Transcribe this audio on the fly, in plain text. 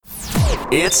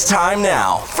It's time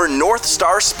now for North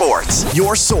Star Sports,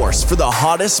 your source for the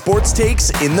hottest sports takes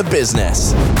in the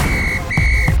business.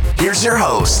 Here's your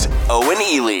host, Owen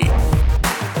Ely.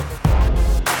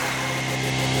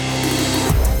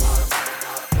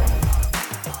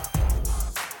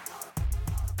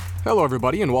 Hello,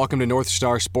 everybody, and welcome to North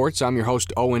Star Sports. I'm your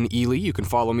host, Owen Ely. You can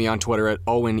follow me on Twitter at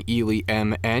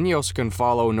OwenEelyMN. You also can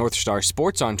follow North Star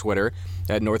Sports on Twitter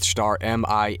at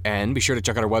northstarmin. Be sure to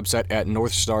check out our website at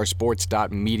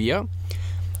northstarsports.media.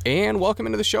 And welcome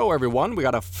into the show, everyone. We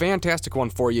got a fantastic one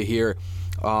for you here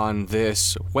on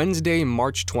this Wednesday,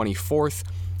 March 24th,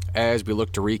 as we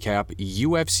look to recap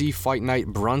UFC Fight Night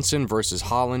Brunson versus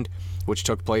Holland, which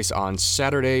took place on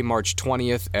Saturday, March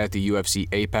 20th at the UFC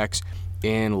Apex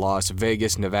in Las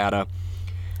Vegas, Nevada.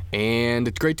 And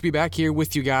it's great to be back here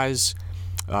with you guys.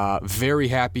 Very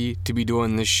happy to be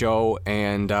doing this show.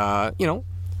 And,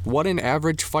 what an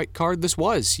average fight card this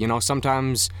was.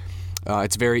 Sometimes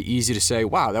it's very easy to say,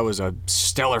 wow, that was a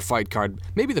stellar fight card.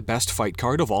 Maybe the best fight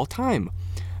card of all time.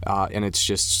 And it's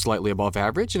just slightly above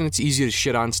average. And it's easy to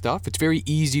shit on stuff. It's very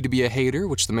easy to be a hater,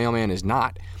 which the mailman is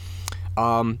not.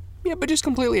 But just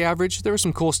completely average. There was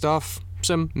some cool stuff,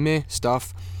 some meh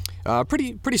stuff.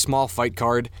 Pretty small fight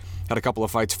card. Had a couple of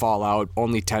fights fall out.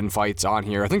 Only 10 fights on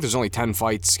here. I think there's only 10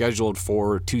 fights scheduled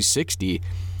for 260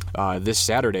 this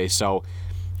Saturday. So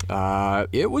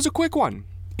it was a quick one.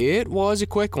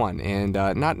 And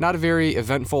not a very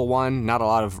eventful one. Not a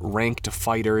lot of ranked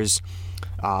fighters.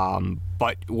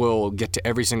 But we'll get to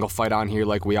every single fight on here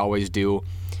like we always do.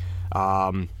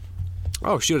 I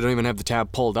don't even have the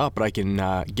tab pulled up, but I can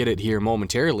get it here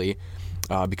momentarily.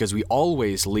 Because we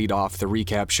always lead off the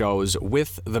recap shows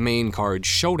with the main card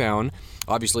showdown.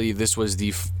 Obviously, this was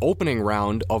the opening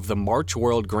round of the March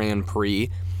World Grand Prix,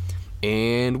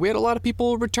 and we had a lot of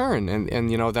people return,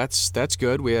 and that's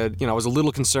good. We had, I was a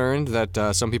little concerned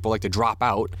that some people like to drop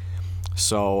out,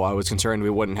 so I was concerned we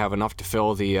wouldn't have enough to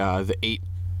fill the 8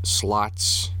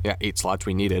 slots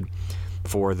we needed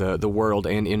for the World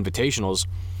and Invitationals.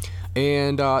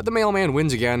 And the mailman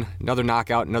wins again. Another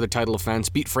knockout, another title defense.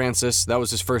 Beat Francis. That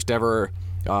was his first ever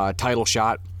title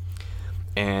shot.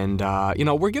 And,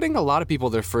 we're getting a lot of people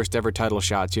their first ever title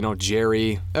shots.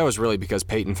 Jerry, that was really because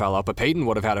Peyton fell out. But Peyton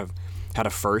would have had a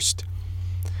first.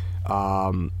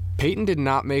 Peyton did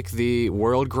not make the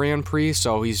World Grand Prix,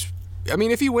 so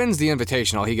if he wins the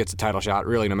Invitational, he gets a title shot,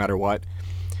 really, no matter what.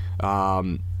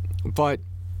 But,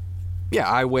 yeah,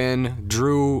 I win.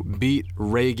 Drew beat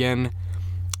Reagan.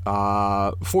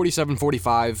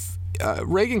 47-45.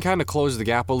 Reagan kind of closed the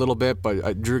gap a little bit,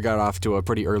 but Drew got off to a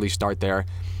pretty early start there.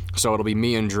 So it'll be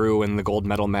me and Drew in the gold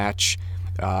medal match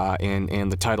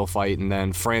and the title fight, and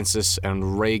then Francis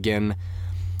and Reagan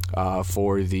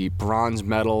for the bronze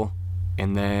medal,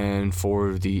 and then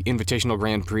for the Invitational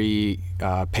Grand Prix,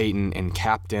 Peyton and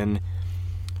Captain.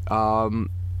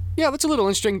 That's a little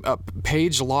interesting.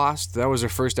 Paige lost. That was her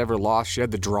first ever loss. She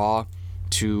had the draw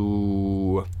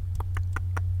to,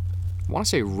 I want to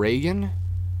say, Reagan.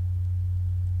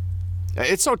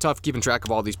 It's so tough keeping track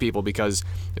of all these people because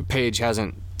Paige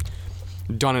hasn't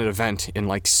done an event in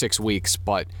like 6 weeks.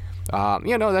 But,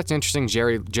 that's interesting.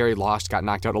 Jerry lost, got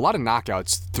knocked out. A lot of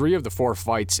knockouts. 3 of the 4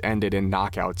 fights ended in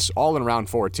knockouts, all in round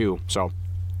 4, too. So,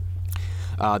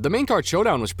 the main card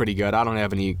showdown was pretty good. I don't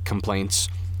have any complaints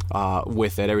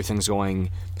with it. Everything's going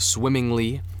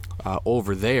swimmingly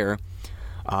over there.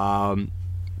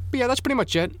 That's pretty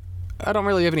much it. I don't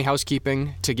really have any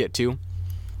housekeeping to get to.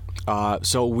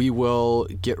 So we will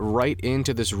get right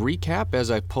into this recap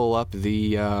as I pull up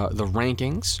the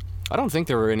rankings. I don't think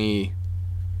there were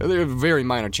very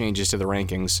minor changes to the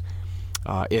rankings,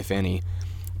 if any.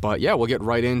 But yeah, we'll get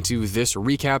right into this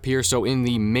recap here. So in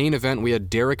the main event, we had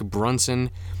Derek Brunson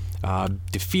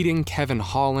defeating Kevin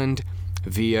Holland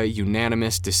via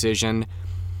unanimous decision.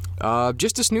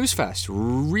 Just a snooze fest.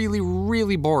 Really,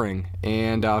 really boring.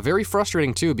 And very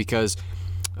frustrating, too, because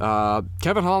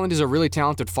Kevin Holland is a really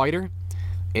talented fighter.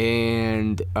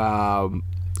 And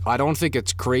I don't think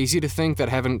it's crazy to think that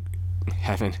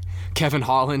Kevin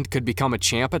Holland could become a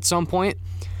champ at some point.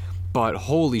 But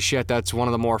holy shit, that's one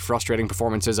of the more frustrating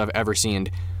performances I've ever seen.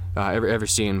 Ever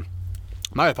seen.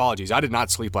 My apologies. I did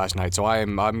not sleep last night, so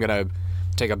I'm going to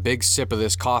take a big sip of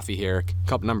this coffee here,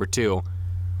 cup number 2.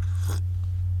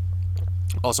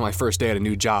 Also my first day at a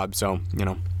new job, so,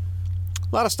 a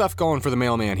lot of stuff going for the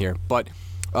mailman here. But,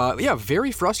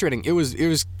 very frustrating. It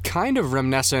was kind of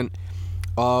reminiscent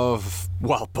of,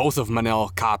 both of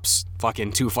Manel Kape's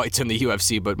fucking 2 fights in the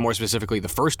UFC, but more specifically the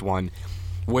first one,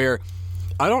 where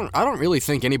I don't really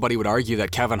think anybody would argue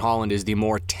that Kevin Holland is the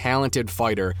more talented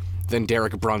fighter than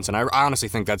Derek Brunson. I honestly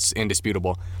think that's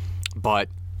indisputable. But,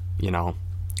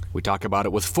 We talk about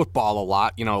it with football a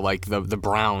lot, like the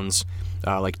Browns,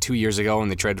 like 2 years ago when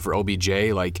they traded for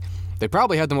OBJ. Like, they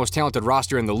probably had the most talented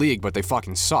roster in the league, but they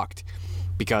fucking sucked.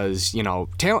 Because,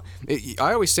 talent.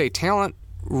 I always say talent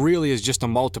really is just a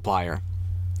multiplier.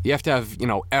 You have to have,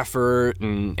 effort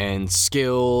and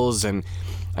skills and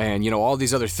all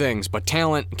these other things. But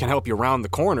talent can help you round the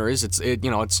corners. It's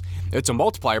a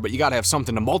multiplier, but you got to have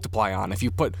something to multiply on. If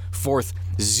you put forth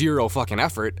zero fucking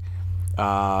effort,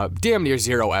 damn near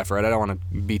zero effort. I don't want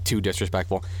to be too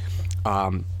disrespectful.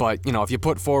 But, if you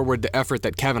put forward the effort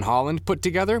that Kevin Holland put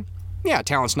together, yeah,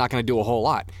 talent's not going to do a whole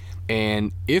lot.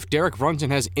 And if Derek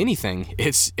Brunson has anything,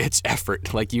 it's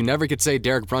effort. Like, you never could say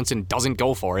Derek Brunson doesn't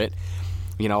go for it.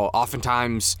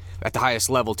 Oftentimes at the highest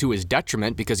level to his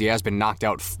detriment because he has been knocked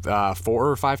out 4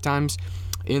 or 5 times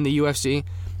in the UFC.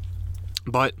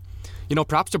 But,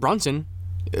 props to Brunson.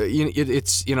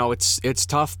 It's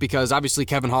tough because obviously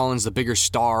Kevin Holland's the bigger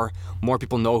star. More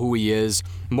people know who he is.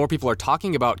 More people are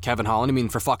talking about Kevin Holland. I mean,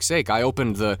 for fuck's sake, I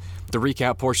opened the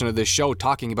recap portion of this show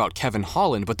talking about Kevin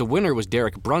Holland, but the winner was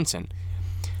Derek Brunson.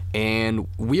 And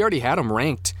we already had him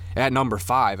ranked at number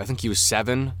 5. I think he was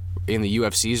 7 in the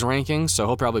UFC's rankings, so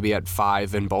he'll probably be at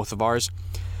 5 in both of ours.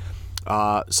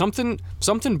 Something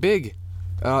big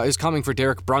is coming for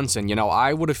Derek Brunson.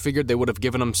 I would have figured they would have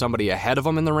given him somebody ahead of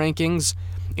him in the rankings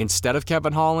instead of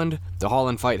Kevin Holland. The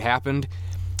Holland fight happened.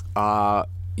 I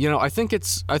think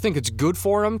it's good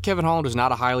for him. Kevin Holland is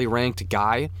not a highly ranked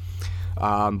guy,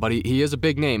 but he is a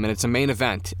big name, and it's a main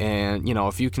event. And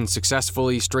if you can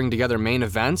successfully string together main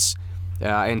events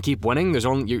and keep winning,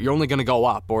 you're only going to go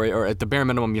up, or at the bare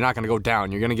minimum, you're not going to go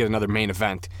down. You're going to get another main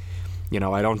event.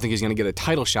 I don't think he's going to get a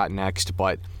title shot next,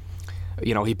 but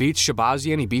he beats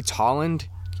Shabazian, he beats Holland.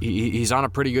 He's on a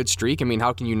pretty good streak. I mean,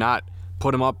 how can you not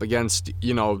put him up against,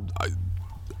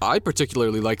 I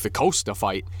particularly like the Costa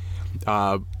fight.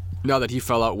 Now that he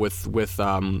fell out with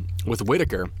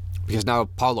Whitaker, because now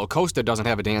Paulo Costa doesn't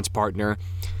have a dance partner,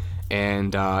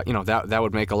 and that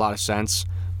would make a lot of sense.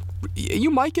 You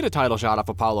might get a title shot off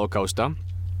of Paulo Costa,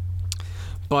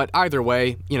 but either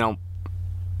way,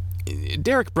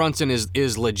 Derek Brunson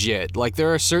is legit. Like,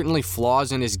 there are certainly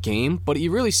flaws in his game, but he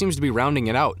really seems to be rounding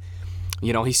it out.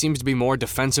 He seems to be more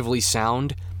defensively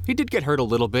sound. He did get hurt a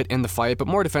little bit in the fight, but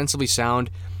more defensively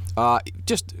sound.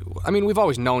 We've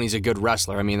always known he's a good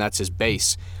wrestler. I mean, that's his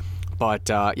base. But,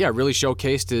 really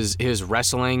showcased his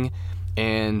wrestling.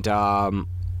 And, I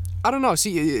don't know.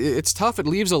 See, it's tough. It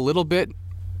leaves a little bit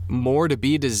more to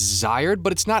be desired,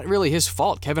 but it's not really his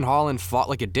fault. Kevin Holland fought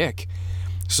like a dick.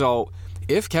 So,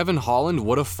 if Kevin Holland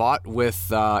would have fought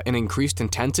with an increased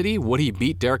intensity, would he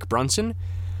beat Derek Brunson?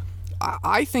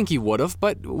 I think he would have,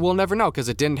 but we'll never know because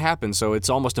it didn't happen, so it's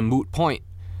almost a moot point.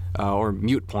 Or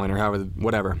mute point, or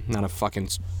whatever. Not a fucking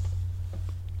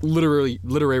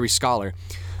literary scholar.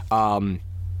 But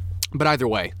either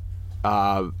way,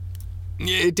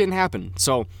 it didn't happen.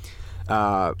 So,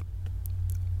 I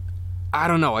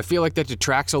don't know. I feel like that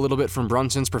detracts a little bit from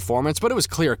Brunson's performance, but it was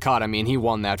clear cut. I mean, he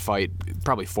won that fight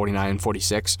probably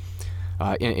 49-46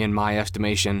 in my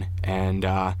estimation. And,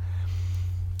 I'm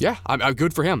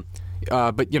good for him.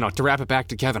 But, to wrap it back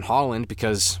to Kevin Holland,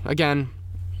 because, again,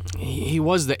 he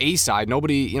was the A-side.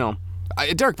 Nobody,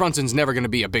 Derek Brunson's never going to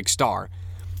be a big star.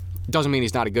 Doesn't mean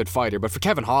he's not a good fighter. But for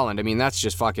Kevin Holland, I mean, that's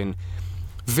just fucking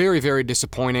very, very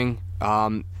disappointing.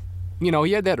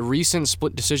 He had that recent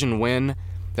split decision win,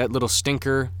 that little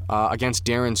stinker against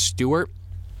Darren Stewart.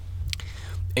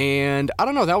 And I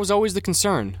don't know, that was always the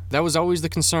concern.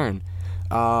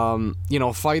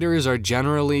 Fighters are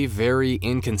generally very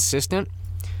inconsistent.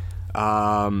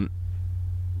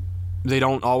 They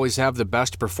don't always have the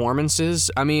best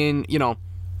performances. I mean,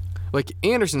 like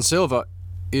Anderson Silva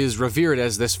is revered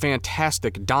as this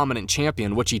fantastic dominant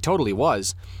champion, which he totally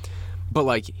was. But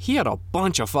like, he had a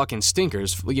bunch of fucking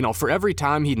stinkers. For every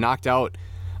time he knocked out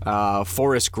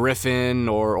Forrest Griffin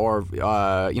or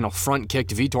front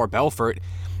kicked Vitor Belfort,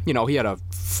 he had a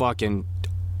fucking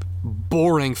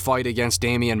boring fight against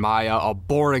Damian Maia, a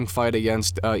boring fight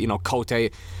against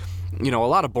Cote. A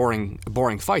lot of boring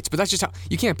fights, but that's just how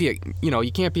you can't be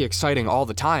exciting all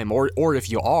the time, or if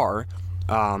you are,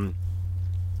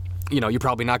 you're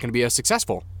probably not going to be as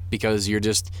successful because you're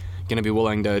just going to be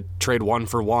willing to trade one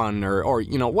for one or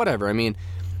whatever. I mean,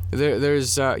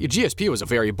 there's GSP was a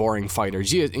very boring fighter.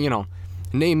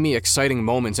 Name me exciting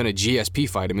moments in a GSP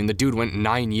fight. I mean, the dude went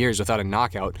 9 years without a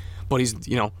knockout, but he's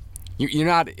You're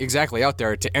not exactly out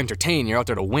there to entertain. You're out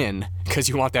there to win because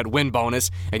you want that win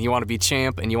bonus and you want to be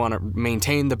champ and you want to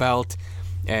maintain the belt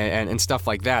and stuff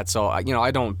like that. So,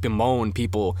 I don't bemoan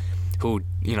people who,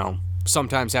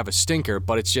 sometimes have a stinker,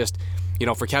 but it's just,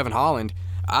 for Kevin Holland,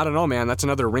 I don't know, man. That's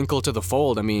another wrinkle to the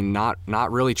fold. I mean,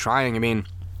 not really trying. I mean,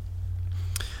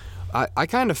 I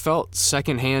kind of felt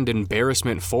secondhand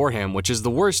embarrassment for him, which is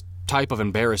the worst type of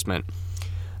embarrassment.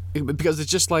 Because it's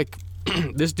just like,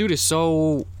 this dude is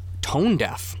so tone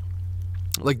deaf.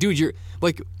 Like, dude, you're,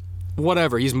 like,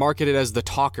 whatever. He's marketed as the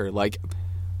talker. Like,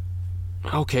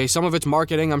 okay, some of it's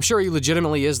marketing. I'm sure he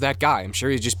legitimately is that guy. I'm sure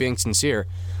he's just being sincere.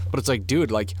 But it's like,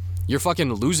 dude, like, you're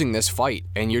fucking losing this fight,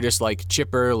 and you're just like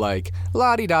chipper, like,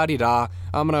 la-di-da-di-da,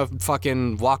 I'm gonna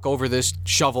fucking walk over this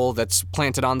shovel that's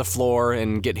planted on the floor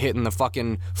and get hit in the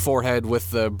fucking forehead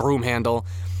with the broom handle,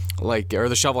 like, or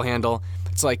the shovel handle.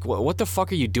 It's like, what the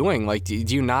fuck are you doing? Like, do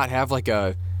you not have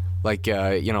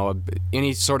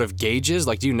any sort of gauges?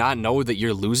 Like, do you not know that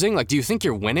you're losing? Like, do you think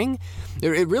you're winning?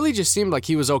 It really just seemed like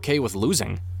he was okay with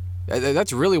losing.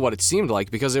 That's really what it seemed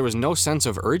like, because there was no sense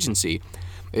of urgency.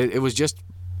 It was just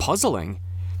puzzling.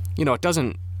 It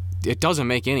doesn't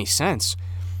make any sense.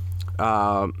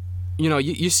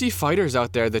 You see fighters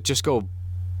out there that just go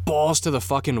balls to the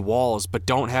fucking walls but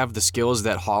don't have the skills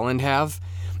that Holland have.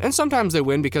 And sometimes they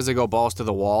win because they go balls to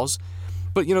the walls.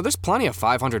 But, there's plenty of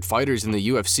 500 fighters in the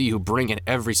UFC who bring it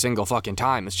every single fucking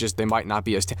time. It's just they might not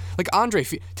be as... like,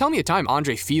 tell me a time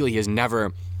Andre Feely has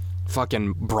never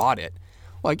fucking brought it.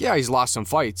 Like, yeah, he's lost some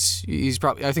fights.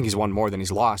 I think he's won more than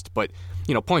he's lost. But,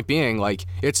 point being, like,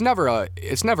 it's never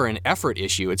an effort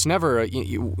issue. It's never,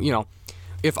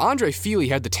 if Andre Feely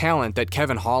had the talent that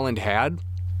Kevin Holland had,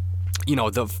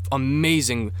 the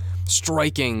amazing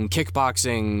striking,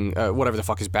 kickboxing, whatever the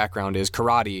fuck his background is,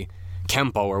 karate,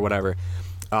 kempo or whatever,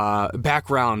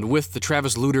 background with the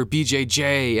Travis Lutter,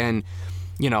 BJJ, and,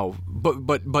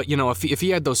 if he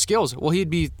had those skills, well, he'd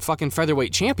be fucking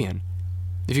featherweight champion.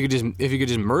 If you could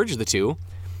just merge the two.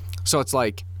 So it's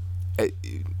like, I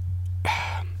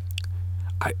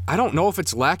don't know if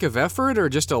it's lack of effort or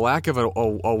just a lack of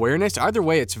awareness. Either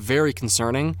way, it's very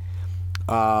concerning.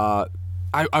 I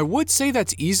would say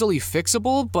that's easily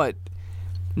fixable, but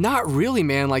not really,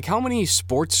 man. Like, how many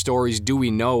sports stories do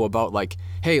we know about, like,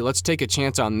 hey, let's take a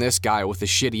chance on this guy with a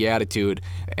shitty attitude,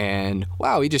 and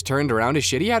wow, he just turned around his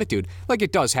shitty attitude. Like,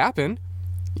 it does happen.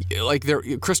 Like,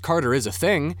 Chris Carter is a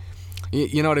thing.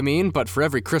 You know what I mean? But for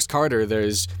every Chris Carter,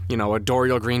 there's, a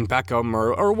Dorial Green Beckham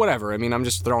or whatever. I mean, I'm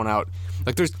just throwing out,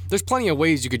 like, there's plenty of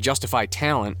ways you could justify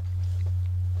talent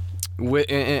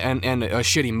and a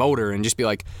shitty motor and just be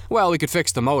like, well, we could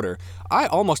fix the motor. I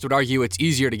almost would argue it's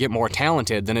easier to get more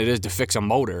talented than it is to fix a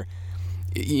motor.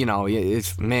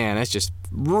 It's just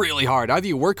really hard. Either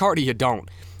you work hard or you don't.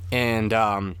 And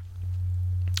I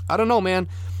don't know, man.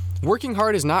 Working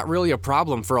hard is not really a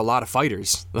problem for a lot of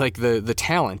fighters. Like, the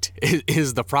talent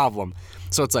is the problem.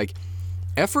 So it's like,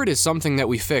 effort is something that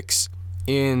we fix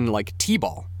in, like,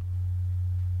 T-ball.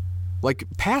 Like,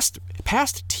 past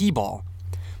T-ball,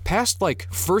 past, like,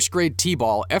 first grade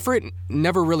T-ball, effort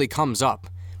never really comes up.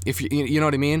 If you know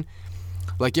what I mean?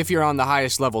 Like, if you're on the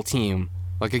highest level team,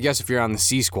 like, I guess if you're on the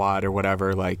C squad or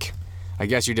whatever, like, I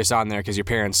guess you're just on there because your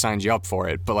parents signed you up for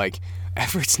it. But, like,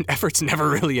 effort's never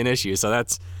really an issue. So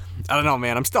that's... I don't know,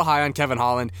 man. I'm still high on Kevin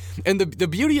Holland. And the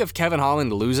beauty of Kevin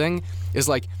Holland losing is,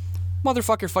 like,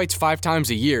 motherfucker fights 5 times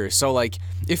a year. So, like,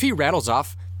 if he rattles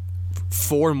off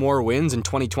 4 more wins in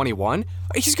 2021,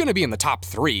 he's going to be in the top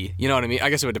 3. You know what I mean? I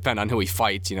guess it would depend on who he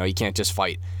fights. He can't just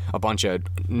fight a bunch of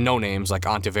no-names like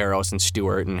Ontiveros and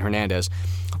Stewart and Hernandez.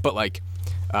 But, like,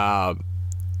 he has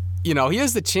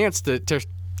the chance to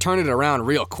turn it around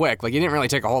real quick. Like, he didn't really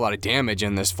take a whole lot of damage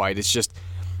in this fight. It's just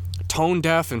tone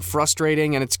deaf and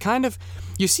frustrating, and it's kind of,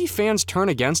 you see fans turn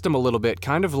against him a little bit,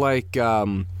 kind of like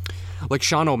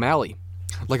Sean O'Malley.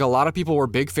 Like, a lot of people were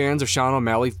big fans of Sean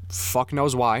O'Malley, fuck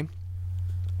knows why.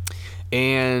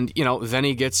 And, then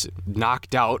he gets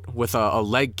knocked out with a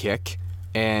leg kick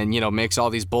and, makes all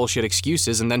these bullshit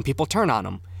excuses, and then people turn on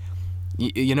him.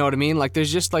 You know what I mean? Like,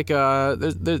 there's just like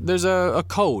there's a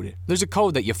code. There's a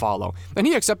code that you follow. And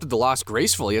he accepted the loss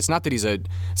gracefully. It's not that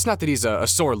he's a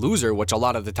sore loser, which a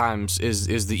lot of the times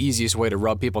is the easiest way to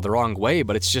rub people the wrong way,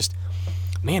 but it's just,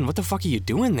 man, what the fuck are you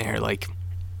doing there? Like,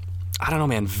 I don't know,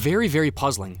 man. Very, very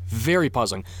puzzling. Very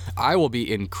puzzling. I will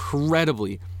be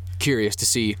incredibly curious to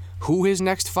see who his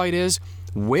next fight is,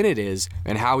 when it is,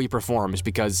 and how he performs,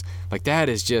 because, like, that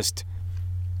is just...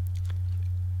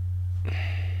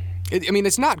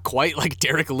 it's not quite like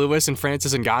Derek Lewis and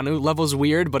Francis Ngannou levels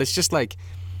weird, but it's just like,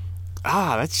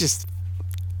 that's just,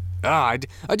 I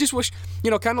just wish,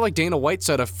 kind of like Dana White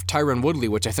said of Tyron Woodley,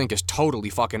 which I think is totally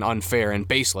fucking unfair and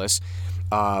baseless,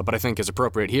 but I think is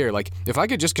appropriate here. Like, if I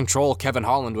could just control Kevin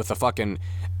Holland with a fucking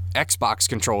Xbox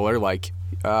controller, like,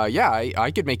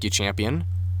 I could make you champion,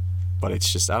 but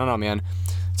it's just, I don't know, man.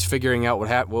 It's figuring out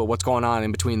what's going on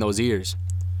in between those ears.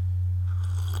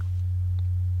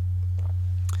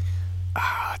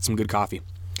 it's some good coffee.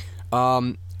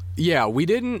 Yeah, we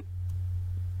didn't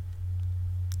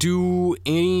do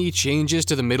any changes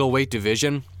to the middleweight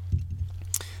division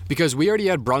because we already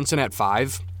had Brunson at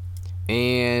 5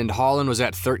 and Holland was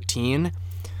at 13.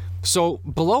 So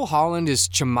below Holland is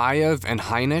Chimaev and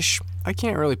Heinisch. I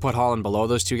can't really put Holland below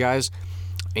those two guys.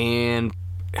 And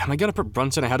am I going to put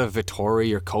Brunson ahead of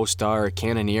Vettori or Costa or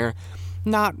Cannonier?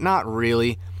 Not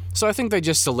really. So I think they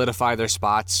just solidify their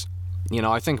spots. You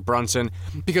know, I think Brunson,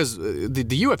 because the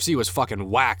UFC was fucking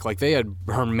whack. Like, they had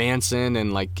Hermanson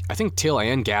and, like, I think Till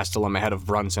and Gastelum ahead of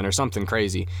Brunson or something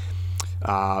crazy.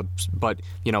 But,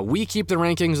 you know, we keep the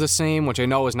rankings the same, which I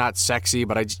know is not sexy,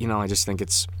 but I just think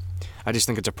it's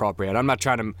appropriate. I'm not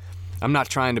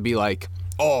trying to be like,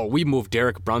 oh, we moved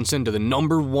Derek Brunson to the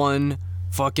number 1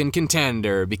 fucking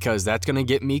contender because that's going to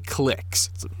get me clicks.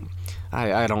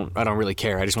 I don't really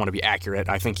care. I just want to be accurate.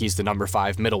 I think he's the number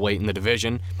 5 middleweight in the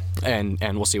division, and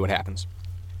we'll see what happens.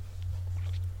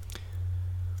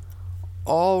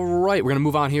 All right, we're going to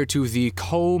move on here to the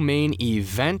co-main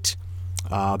event.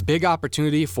 Big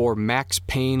opportunity for Max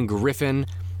Payne Griffin.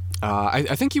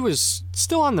 I think he was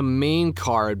still on the main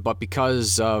card, but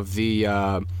because of the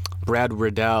Brad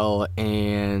Riddell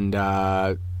and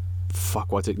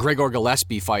Gregor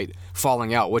Gillespie fight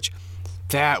falling out, which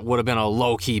that would have been a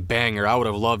low-key banger. I would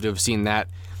have loved to have seen that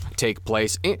take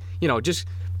place. Just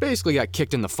basically got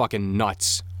kicked in the fucking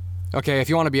nuts. Okay, if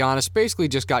you want to be honest, basically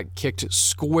just got kicked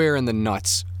square in the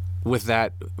nuts with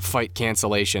that fight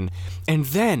cancellation. And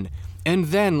then,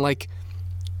 like,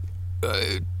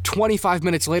 25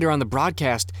 minutes later on the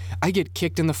broadcast, I get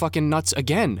kicked in the fucking nuts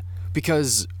again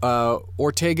because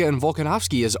Ortega and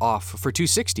Volkanovski is off for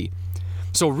 260.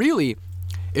 So really,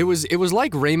 it was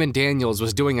like Raymond Daniels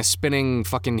was doing a spinning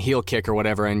fucking heel kick or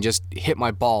whatever and just hit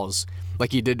my balls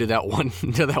like he did to that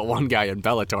one guy in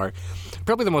Bellator.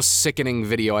 Probably the most sickening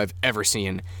video I've ever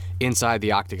seen inside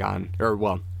the octagon, or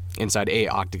well, inside a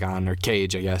octagon or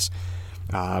cage, I guess,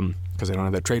 because I don't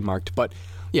have that trademarked. But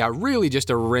yeah, really just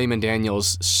a Raymond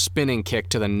Daniels spinning kick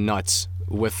to the nuts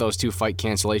with those 2 fight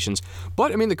cancellations.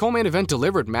 But I mean, the co-main event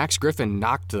delivered. Max Griffin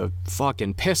knocked the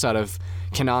fucking piss out of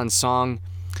Kenan Song.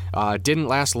 Didn't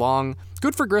last long.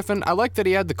 Good for Griffin. I like that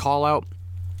he had the call out.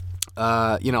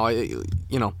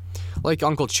 Like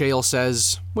Uncle Chael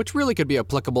says, which really could be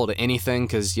applicable to anything,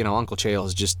 because Uncle Chael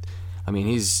is just, I mean,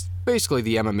 he's basically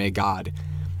the MMA god.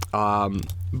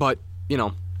 But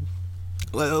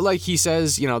like he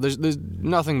says, there's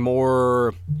nothing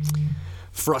more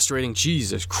frustrating.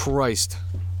 Jesus Christ,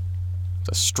 it's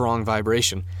a strong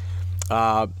vibration.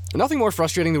 Nothing more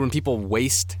frustrating than when people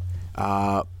waste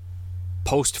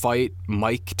post-fight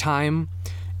mic time.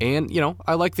 And,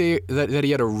 I like that he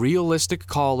had a realistic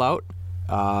call-out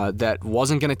that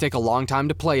wasn't going to take a long time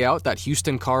to play out. That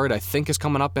Houston card, I think, is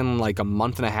coming up in like a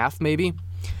month and a half, maybe.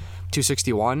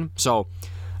 261. So,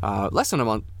 less than a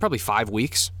month, probably 5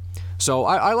 weeks. So,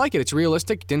 I like it. It's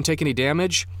realistic. Didn't take any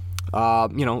damage.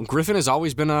 Griffin has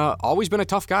always been a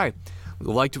tough guy.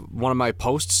 Liked one of my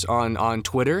posts on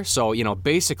Twitter. So,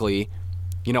 basically,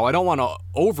 I don't want to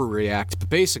overreact, but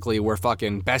basically we're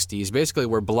fucking besties. Basically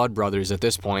we're blood brothers at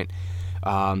this point.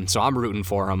 So I'm rooting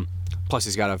for him. Plus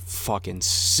he's got a fucking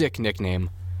sick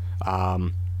nickname.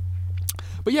 But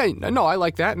yeah, no, I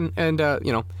like that. And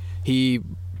he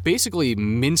basically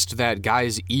minced that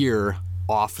guy's ear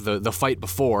off the fight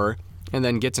before and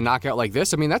then gets a knockout like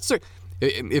this. I mean,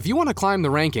 if you want to climb the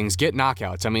rankings, get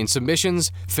knockouts. I mean,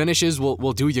 submissions, finishes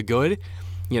will do you good.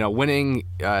 Winning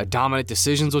dominant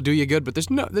decisions will do you good, but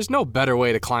there's no better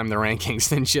way to climb the rankings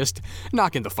than just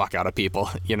knocking the fuck out of people,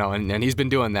 and he's been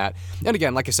doing that. And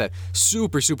again, like I said,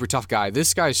 super, super tough guy.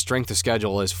 This guy's strength of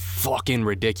schedule is fucking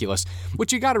ridiculous,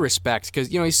 which you got to respect because,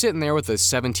 he's sitting there with a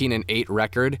 17-8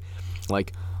 record.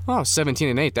 Like,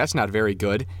 17-8, that's not very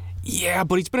good. Yeah,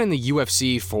 but he's been in the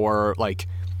UFC for, like,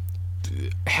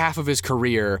 half of his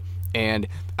career, and,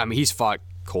 I mean, he's fought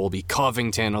Colby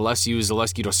Covington,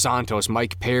 Zaleski dos Santos,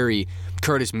 Mike Perry,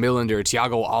 Curtis Millender,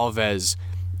 Thiago Alves,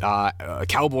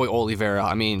 Cowboy Oliveira.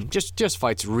 I mean, just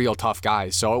fights real tough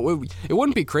guys. So it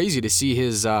wouldn't be crazy to see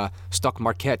his stock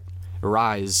market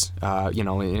rise,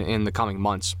 in the coming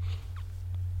months.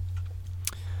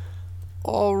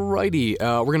 Alrighty,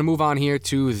 we're going to move on here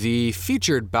to the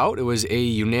featured bout. It was a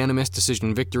unanimous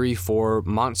decision victory for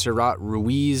Montserrat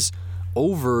Ruiz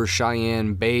over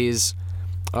Cheyenne Bays.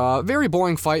 Very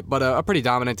boring fight, but a pretty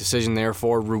dominant decision there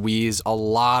for Ruiz. A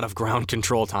lot of ground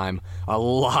control time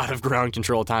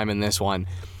in this one.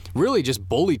 Really just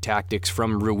bully tactics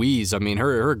from Ruiz. I mean,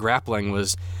 her grappling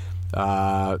was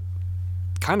kind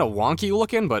of wonky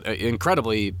looking, but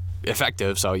incredibly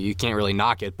effective, so you can't really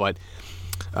knock it. But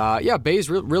Baze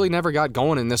really never got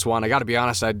going in this one. I got to be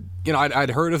honest.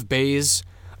 I'd heard of Baze,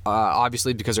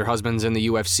 obviously because her husband's in the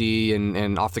UFC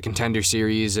and off the Contender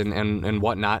Series and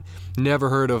whatnot. Never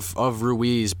heard of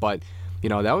Ruiz, but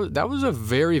that was a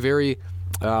very, very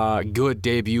good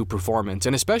debut performance,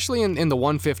 and especially in the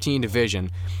 115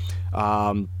 division,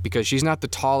 because she's not the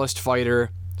tallest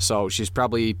fighter, so she's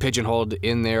probably pigeonholed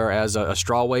in there as a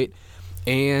strawweight,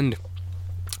 and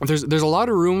there's a lot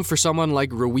of room for someone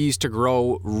like Ruiz to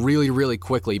grow really, really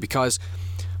quickly, because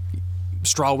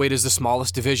strawweight is the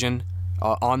smallest division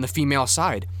on the female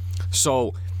side.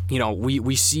 So,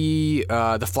 we see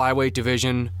the flyweight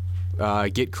division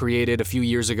get created a few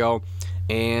years ago,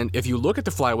 and if you look at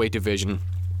the flyweight division,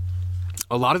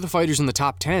 a lot of the fighters in the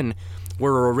top 10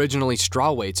 were originally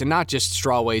strawweights, and not just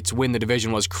strawweights when the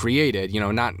division was created,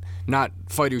 not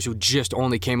fighters who just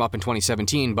only came up in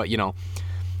 2017, but,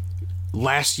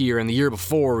 last year and the year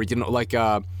before, like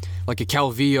a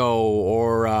Calvillo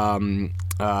or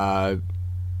I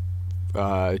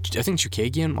think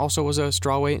Chukagian also was a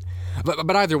strawweight.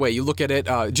 But either way, you look at it,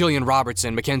 Jillian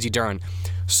Robertson, Mackenzie Dern.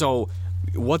 So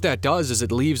what that does is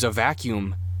it leaves a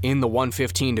vacuum in the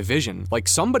 115 division. Like,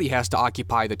 somebody has to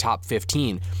occupy the top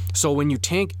 15. So when you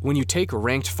take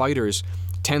ranked fighters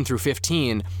 10 through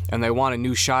 15 and they want a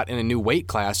new shot in a new weight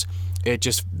class,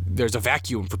 there's a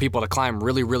vacuum for people to climb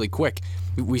really, really quick.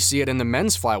 We see it in the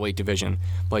men's flyweight division.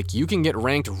 Like, you can get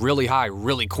ranked really high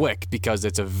really quick because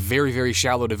it's a very, very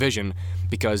shallow division,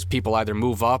 because people either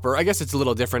move up, or I guess it's a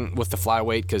little different with the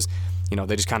flyweight because,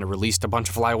 they just kind of released a bunch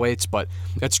of flyweights. But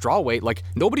at strawweight, like,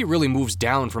 nobody really moves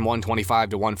down from 125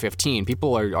 to 115.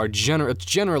 People are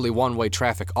generally one-way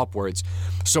traffic upwards.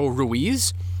 So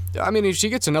Ruiz, if she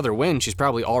gets another win, she's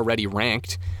probably already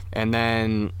ranked, and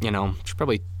then, she's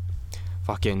probably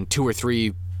fucking 2 or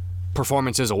 3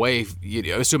 performances away,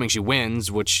 assuming she wins,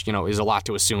 which, is a lot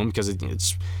to assume because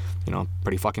it's,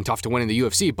 pretty fucking tough to win in the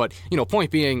UFC. But,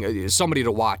 point being, somebody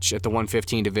to watch at the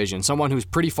 115 division. Someone who's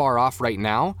pretty far off right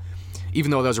now, even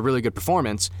though that was a really good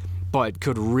performance, but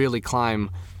could really climb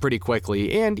pretty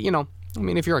quickly. And,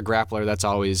 if you're a grappler, that's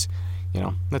always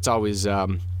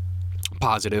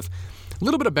positive. A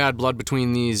little bit of bad blood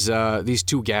between these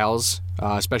two gals,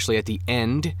 especially at the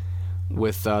end,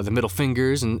 with the middle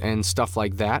fingers and stuff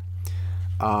like that.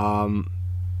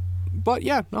 But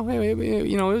yeah, no,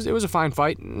 it was a fine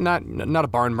fight. Not a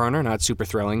barn burner, not super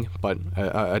thrilling, but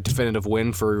a definitive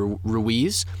win for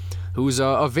Ruiz, who's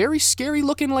a very scary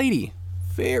looking lady.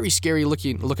 Very scary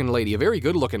looking lady. A very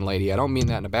good looking lady. I don't mean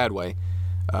that in a bad way.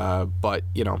 But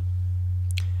I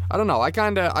don't know. I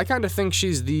kind of think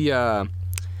she's the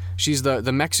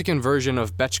Mexican version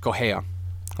of Betch Correia.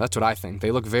 That's what I think.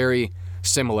 They look very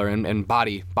similar in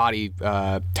body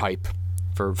type,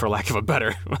 for lack of a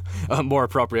better, more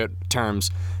appropriate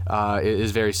terms,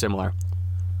 is very similar.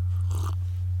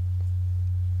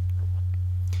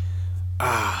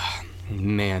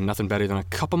 Man, nothing better than a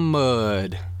cup of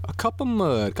mud. Cup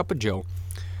of Joe.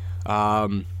 All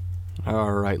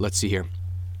right, let's see here.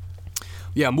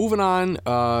 Yeah, moving on.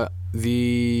 Not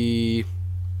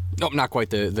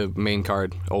quite the main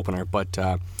card opener, but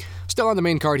still on the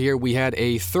main card here, we had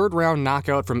a third-round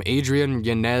knockout from Adrian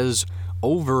Yanez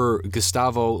over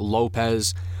Gustavo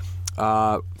Lopez.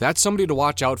 That's somebody to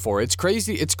watch out for. It's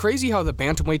crazy how the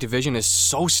bantamweight division is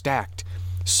so stacked,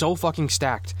 so fucking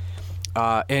stacked,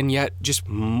 and yet just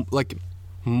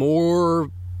more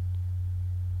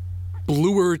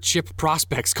bluer chip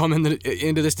prospects come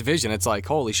into this division. It's like,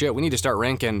 holy shit, we need to start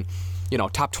ranking,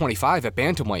 top 25 at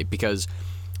bantamweight, because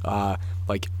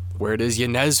where does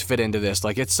Yanez fit into this?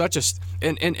 Like, it's such a...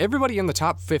 And everybody in the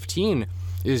top 15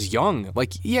 is young.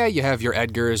 Like, yeah, you have your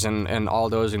Edgars and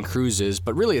Aldos and Cruzes,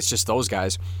 but really it's just those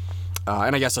guys.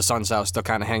 And I guess the Sun South's still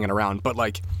kind of hanging around. But,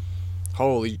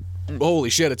 holy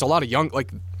shit, it's a lot of young...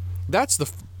 that's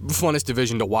the funnest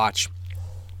division to watch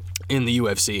in the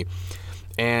UFC.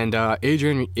 And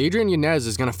Adrian Yanez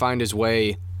is going to find his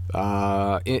way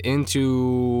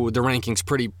into the rankings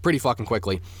pretty fucking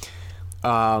quickly.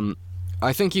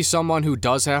 I think he's someone who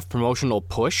does have promotional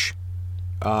push,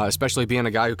 especially being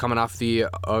a guy who coming off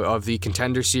of the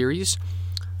Contender Series.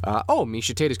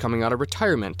 Miesha Tate is coming out of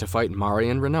retirement to fight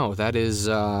Marion Renault. That is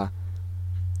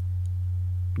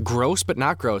gross, but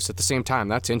not gross at the same time.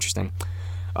 That's interesting.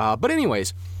 But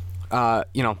anyways,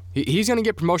 he's going to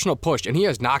get promotional push, and he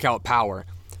has knockout power.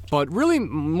 But really,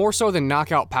 more so than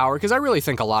knockout power, because I really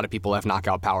think a lot of people have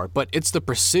knockout power, but it's the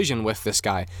precision with this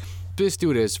guy. This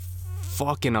dude is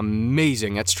fucking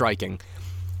amazing at striking.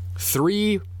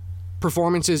 3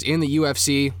 performances in the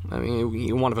UFC. I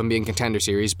mean, one of them being Contender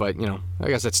Series, but, I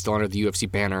guess that's still under the UFC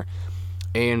banner.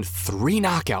 And 3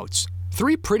 knockouts.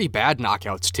 3 pretty bad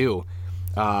knockouts, too.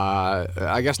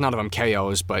 I guess none of them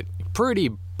KOs, but pretty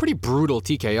brutal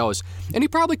TKOs. And he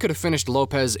probably could have finished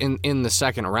Lopez in the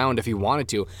second round if he wanted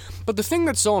to. But the thing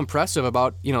that's so impressive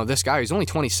about, this guy, he's only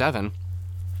 27.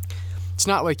 It's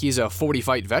not like he's a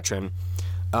 40-fight veteran.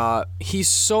 He's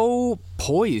so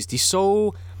poised. He's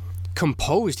so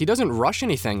composed. He doesn't rush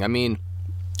anything. I mean,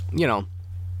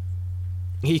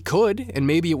 he could, and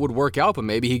maybe it would work out, but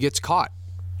maybe he gets caught.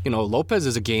 Lopez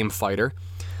is a game fighter.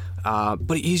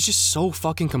 But he's just so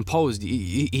fucking composed.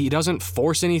 He doesn't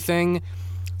force anything.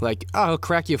 Like, he'll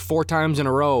crack you 4 times in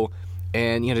a row.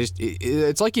 And,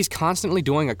 it's like he's constantly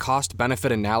doing a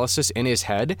cost-benefit analysis in his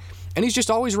head. And he's just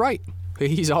always right.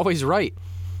 He's always right.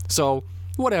 So,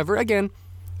 whatever. Again,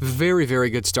 very,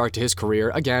 very good start to his career.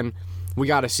 Again, we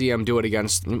got to see him do it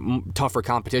against tougher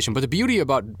competition. But the beauty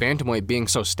about bantamweight being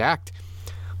so stacked,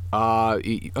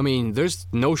 there's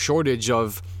no shortage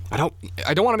of... I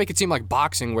don't want to make it seem like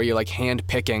boxing where you're like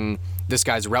hand-picking this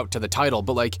guy's route to the title,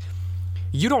 but like,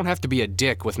 you don't have to be a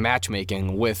dick with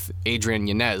matchmaking with Adrian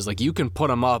Yanez. Like, you can put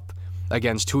him up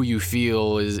against who you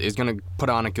feel is going to put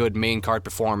on a good main card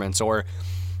performance, or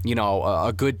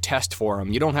a good test for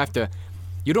him. You don't have to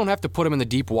put him in the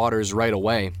deep waters right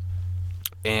away.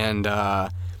 And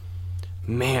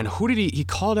man, who did he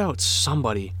called out?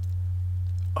 Somebody.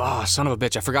 Oh, son of a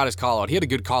bitch, I forgot his call out. He had a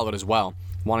good call out as well.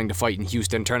 Wanting to fight in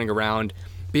Houston, turning around,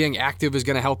 being active is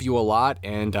going to help you a lot,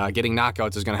 and getting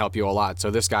knockouts is going to help you a lot.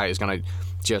 So this guy is going to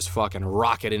just fucking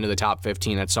rocket into the top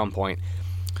 15 at some point.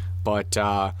 But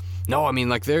no, I mean,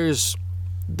 like, there's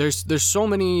so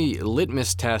many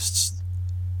litmus tests,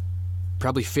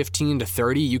 probably 15 to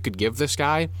 30 you could give this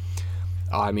guy.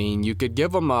 I mean, you could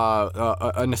give him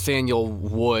a Nathaniel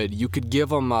Wood. You could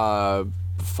give him a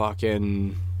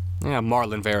fucking...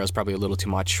 Marlon Vera is probably a little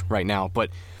too much right now, but...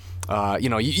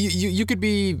 you could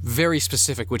be very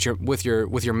specific with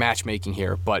your matchmaking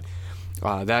here, but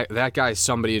that guy's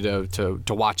somebody to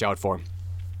watch out for.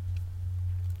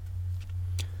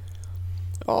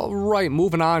 All right,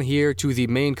 moving on here to the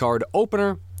main card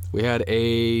opener. We had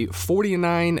a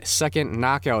 49-second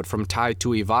knockout from Tai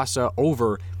Tuivasa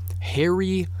over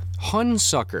Harry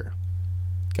Hunsucker.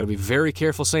 Got to be very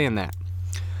careful saying that.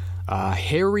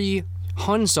 Harry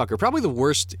Hunsucker, probably the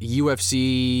worst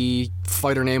UFC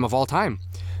fighter name of all time.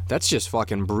 That's just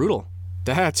fucking brutal.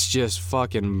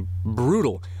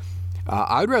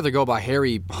 I'd rather go by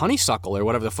Harry Honeysuckle or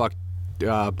whatever the fuck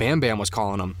Bam Bam was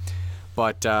calling him.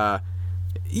 But, not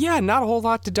a whole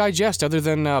lot to digest other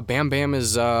than Bam Bam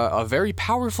is a very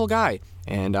powerful guy,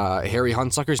 and Harry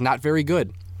Hunsucker's not very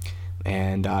good.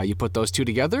 And you put those two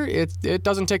together, it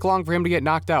doesn't take long for him to get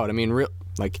knocked out. I mean,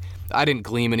 I didn't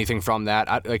glean anything from that.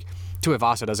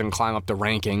 Tuivasa doesn't climb up the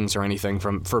rankings or anything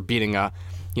for beating a,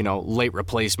 late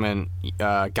replacement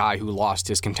guy who lost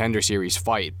his Contender Series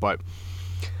fight. But,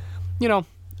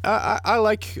 I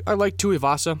like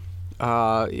Tuivasa.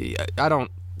 I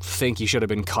don't think he should have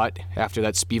been cut after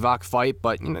that Spivak fight,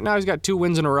 but now he's got 2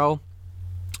 wins in a row.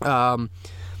 I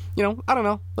don't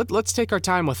know. Let's take our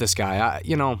time with this guy.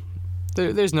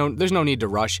 There's no need to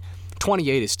rush.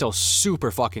 28 is still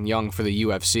super fucking young for the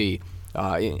UFC.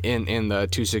 In the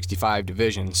 265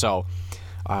 division. So,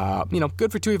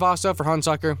 good for Tuivasa, for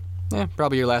Hunsucker.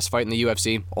 Probably your last fight in the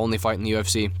UFC, only fight in the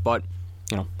UFC, but,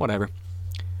 whatever.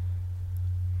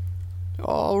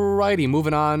 Alrighty,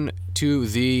 moving on to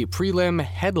the prelim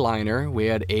headliner. We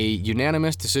had a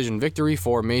unanimous decision victory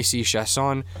for Macy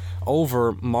Chiasson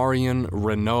over Marion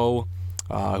Renault,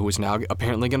 who is now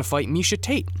apparently going to fight Miesha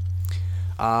Tate.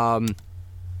 Not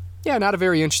a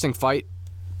very interesting fight.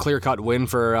 Clear-cut win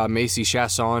for Macy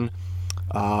Chiasson.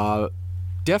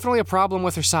 Definitely a problem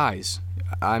with her size.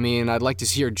 I mean, I'd like to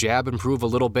see her jab improve a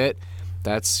little bit.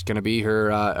 That's going to be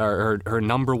her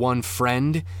number one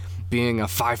friend, being a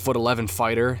 5'11"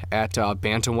 fighter at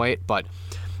bantamweight. But,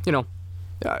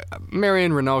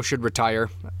 Marion Renault should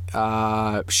retire.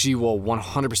 She will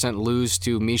 100% lose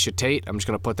to Miesha Tate. I'm just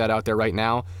going to put that out there right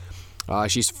now.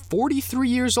 She's 43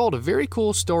 years old. A very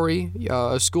cool story.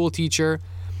 A school teacher.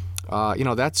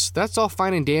 That's all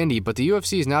fine and dandy, but the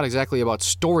UFC is not exactly about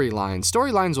storylines.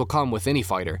 Storylines will come with any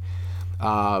fighter.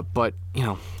 But,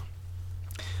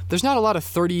 there's not a lot of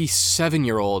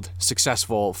 37-year-old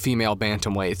successful female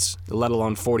bantamweights, let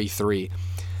alone 43.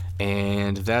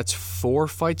 And that's 4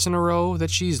 fights in a row that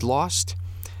she's lost.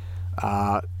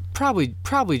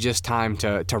 Probably just time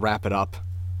to wrap it up.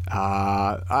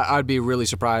 I'd be really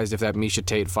surprised if that Miesha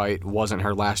Tate fight wasn't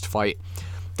her last fight.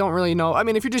 Don't really know. I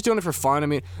mean, if you're just doing it for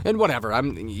fun, and whatever.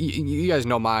 You guys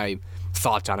know my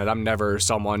thoughts on it. I'm never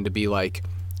someone to be like,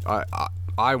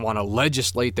 I want to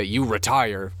legislate that you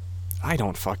retire. I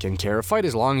don't fucking care. Fight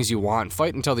as long as you want.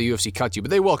 Fight until the UFC cuts you, but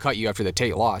they will cut you after the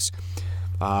Tate loss.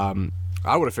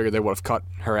 I would have figured they would have cut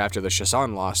her after the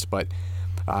Chasson lost, but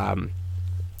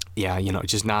yeah,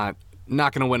 just not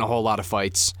going to win a whole lot of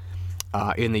fights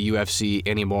in the UFC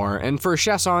anymore. And for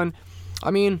Chasson,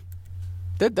 I mean,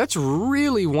 that's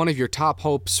really one of your top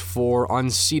hopes for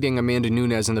unseating Amanda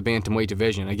Nunes in the bantamweight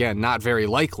division. Again, not very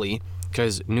likely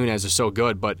because Nunes is so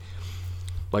good, but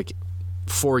like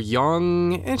for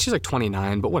young, and she's like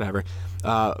 29, but whatever.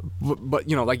 But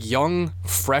like young,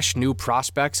 fresh, new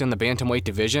prospects in the bantamweight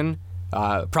division,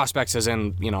 prospects as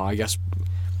in, I guess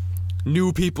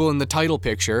new people in the title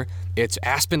picture. It's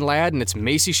Aspen Ladd and it's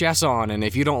Macy Chasson, and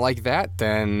if you don't like that,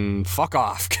 then fuck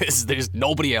off, because there's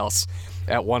nobody else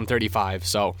at 135.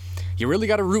 So you really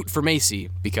got to root for Macy,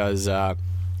 because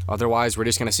otherwise we're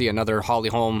just going to see another Holly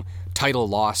Holm title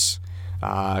loss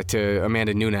to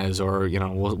Amanda Nunes, or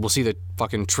we'll see the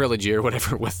fucking trilogy or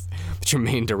whatever with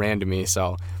Jermaine Durandamy.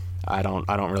 So I don't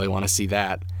really want to see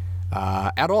that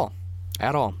at all.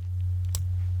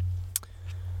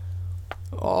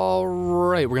 All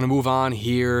right, we're gonna move on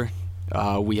here.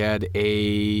 We had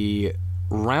a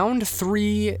round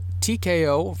 3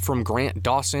 TKO from Grant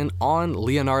Dawson on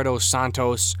Leonardo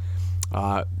Santos.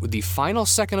 The final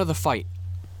second of the fight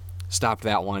stopped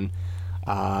that one.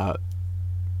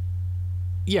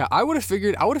 Yeah, I would have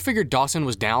figured Dawson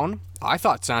was down. I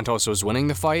thought Santos was winning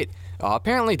the fight.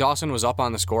 Apparently Dawson was up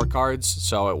on the scorecards,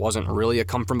 so it wasn't really a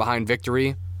come from behind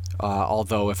victory.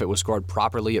 Although if it was scored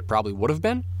properly, it probably would have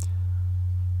been.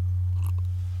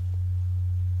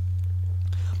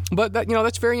 But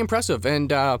that's very impressive,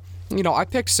 and I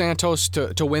picked Santos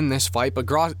to win this fight, but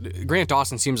Grant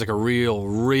Dawson seems like a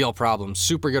real problem.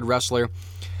 Super good wrestler.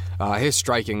 His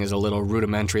striking is a little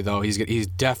rudimentary, though. He's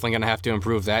definitely going to have to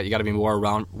improve that. You got to be more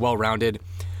well-rounded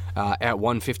at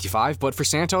 155. But for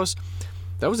Santos,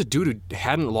 that was a dude who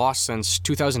hadn't lost since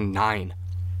 2009,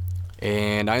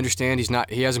 and I understand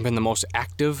he hasn't been the most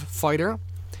active fighter.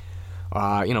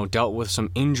 Dealt with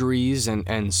some injuries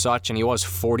and such, and he is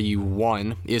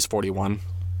 41.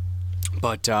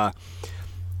 But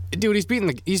dude,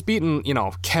 he's beaten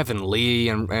Kevin Lee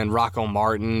and Rocco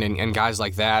Martin and guys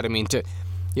like that. I mean,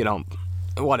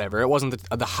 whatever. It wasn't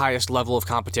the highest level of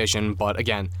competition, but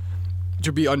again,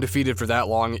 to be undefeated for that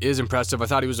long is impressive. I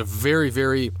thought he was a very,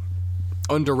 very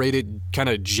underrated kind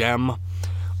of gem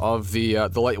of the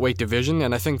lightweight division,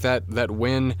 and I think that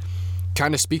win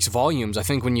kind of speaks volumes. I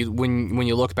think when you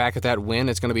look back at that win,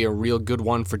 it's going to be a real good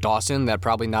one for Dawson that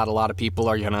probably not a lot of people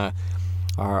are gonna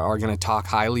talk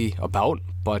highly about,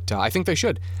 but I think they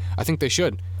should.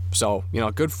 So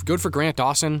good for Grant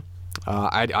Dawson.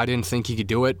 I didn't think he could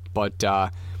do it, but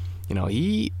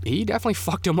he definitely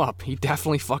fucked him up. He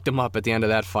definitely fucked him up at the end of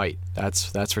that fight.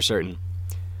 That's for certain.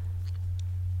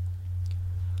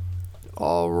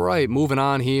 All right, moving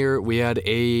on here. We had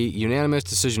a unanimous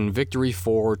decision victory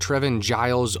for Trevin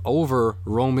Giles over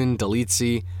Roman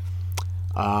Dolidze.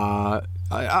 I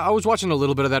was watching a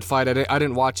little bit of that fight. I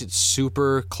didn't watch it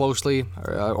super closely,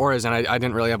 or as in I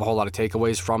didn't really have a whole lot of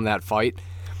takeaways from that fight.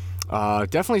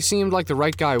 Definitely seemed like the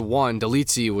right guy won.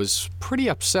 Dolidze was pretty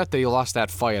upset that he lost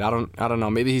that fight. I don't know.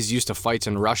 Maybe he's used to fights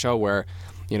in Russia where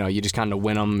you just kind of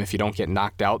win them if you don't get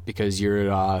knocked out because you're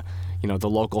the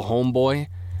local homeboy.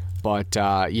 But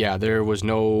yeah, there was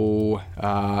no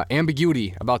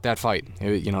ambiguity about that fight.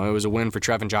 It was a win for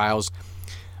Trevin Giles.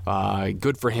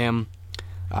 Good for him.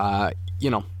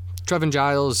 Trevin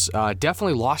Giles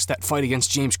definitely lost that fight against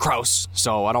James Krause,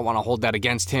 so I don't want to hold that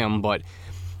against him. But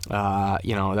that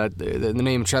the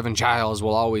name Trevin Giles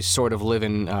will always sort of live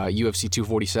in UFC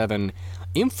 247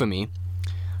 infamy.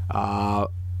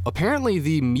 Apparently,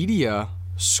 the media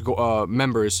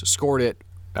members scored it.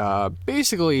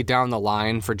 Basically down the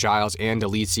line for Giles and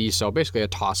Dolidze, so basically a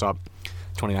toss-up,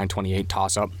 29-28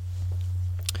 toss-up.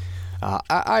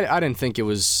 I didn't think it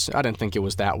was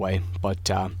that way, but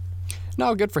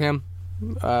no, good for him.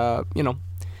 I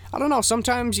don't know.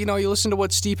 Sometimes you listen to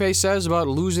what Stipe says about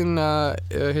losing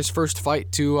his first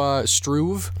fight to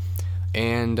Struve,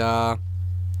 and I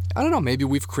don't know. Maybe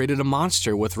we've created a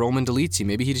monster with Roman Dolidze.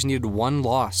 Maybe he just needed one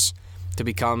loss to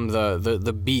become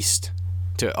the beast.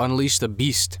 To unleash the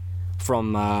beast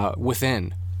from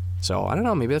within. So, I don't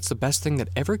know, maybe that's the best thing that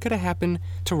ever could have happened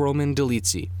to Roman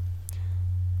Dolidze.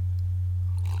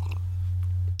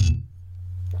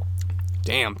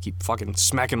 Damn, keep fucking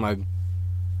smacking my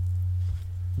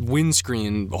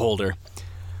windscreen holder.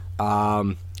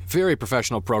 Very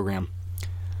professional program.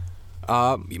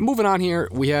 Moving on here,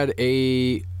 we had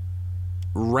a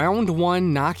round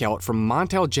 1 knockout from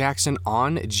Montel Jackson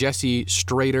on Jesse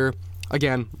Strader.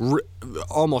 Again,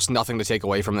 almost nothing to take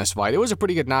away from this fight. It was a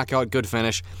pretty good knockout, good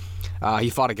finish. He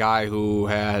fought a guy who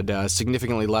had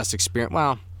significantly less experience.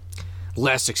 Well,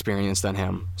 less experience than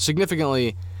him.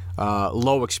 Significantly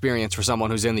low experience for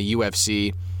someone who's in the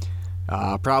UFC.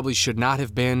 Probably should not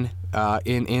have been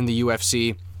in the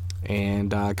UFC,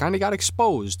 and kind of got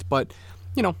exposed. But,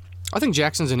 I think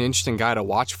Jackson's an interesting guy to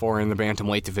watch for in the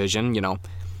bantamweight division.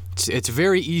 It's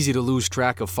very easy to lose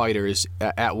track of fighters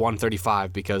at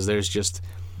 135 because there's just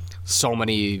so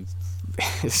many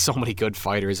good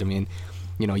fighters. I mean,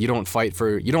 you don't fight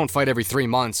every 3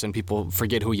 months and people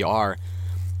forget who you are.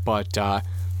 But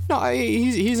no,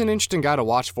 he's an interesting guy to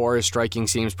watch for. His striking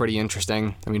seems pretty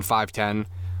interesting. I mean, 5'10",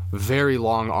 very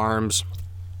long arms.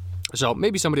 So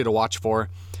maybe somebody to watch for.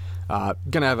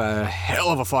 Gonna have a hell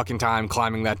of a fucking time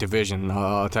climbing that division.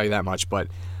 I'll tell you that much. But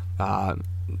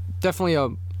definitely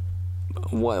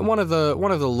one of the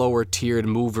lower tiered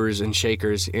movers and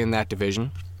shakers in that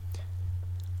division.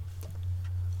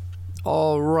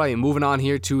 All right, moving on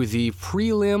here to the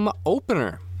prelim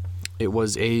opener. It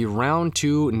was a round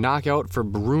 2 knockout for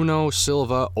Bruno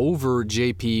Silva over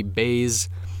JP Bays.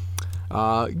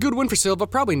 Good win for Silva.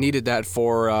 Probably needed that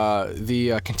for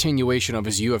the continuation of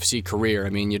his UFC career. I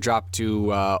mean, you drop to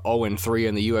 0-3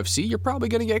 in the UFC, you're probably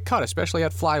going to get cut, especially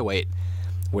at flyweight,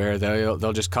 where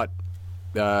they'll just cut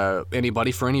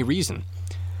anybody for any reason.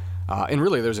 And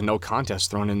really, there's a no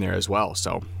contest thrown in there as well.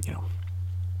 So,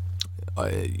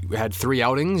 had 3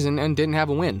 outings and didn't have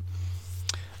a win.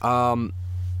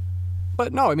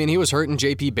 But no, I mean, he was hurting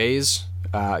JP Bays,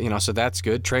 so that's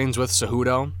good. Trains with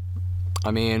Cejudo.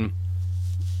 I mean,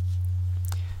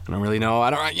 I don't really know. I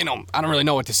don't really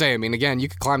know what to say. I mean, again, you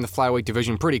could climb the flyweight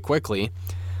division pretty quickly.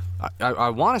 I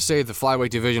want to say the flyweight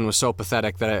division was so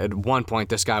pathetic that at one point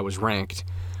this guy was ranked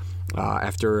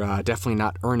after definitely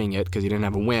not earning it because he didn't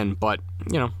have a win. But,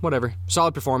 whatever.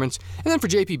 Solid performance. And then for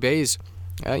JP Bays,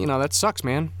 that sucks,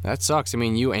 man. That sucks. I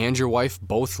mean, you and your wife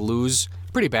both lose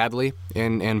pretty badly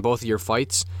in both of your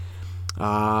fights.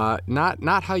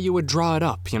 Not how you would draw it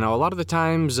up. A lot of the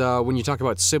times when you talk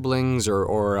about siblings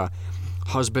or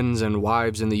husbands and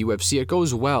wives in the UFC, it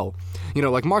goes well.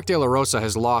 Like Mark De La Rosa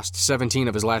has lost 17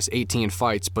 of his last 18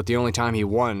 fights, but the only time he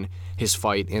won his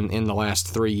fight in the last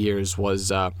 3 years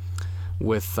was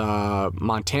with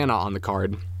Montana on the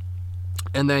card.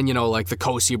 And then, like the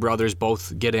Kosi brothers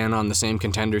both get in on the same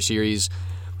Contender Series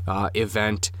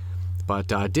event, but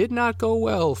did not go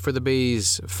well for the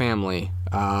Bays family.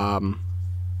 And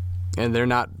they're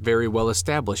not very well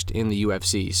established in the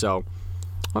UFC. So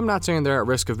I'm not saying they're at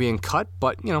risk of being cut,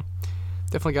 but,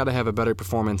 definitely got to have a better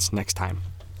performance next time.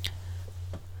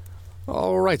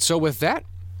 All right, so with that,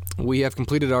 we have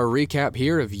completed our recap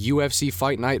here of UFC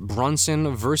Fight Night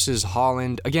Brunson versus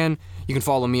Holland. Again, you can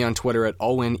follow me on Twitter at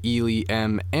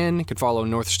OwenEelyMN. You can follow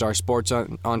North Star Sports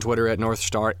on Twitter at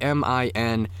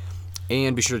northstarmin.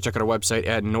 And be sure to check out our website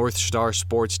at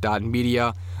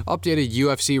northstarsports.media. Updated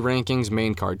UFC rankings,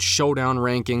 main card showdown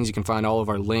rankings. You can find all of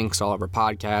our links, all of our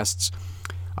podcasts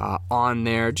on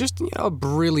there. Just a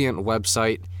brilliant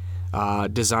website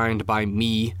designed by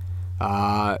me.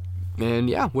 And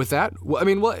yeah, with that,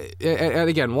 and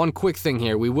again, one quick thing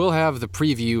here. We will have the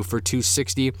preview for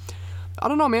 260. I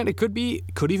don't know, man. It could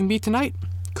even be tonight.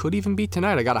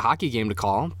 I got a hockey game to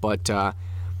call, but I'm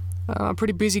a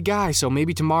pretty busy guy, so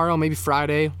maybe tomorrow, maybe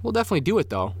Friday. We'll definitely do it,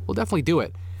 though.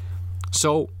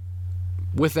 So,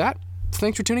 with that,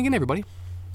 thanks for tuning in, everybody.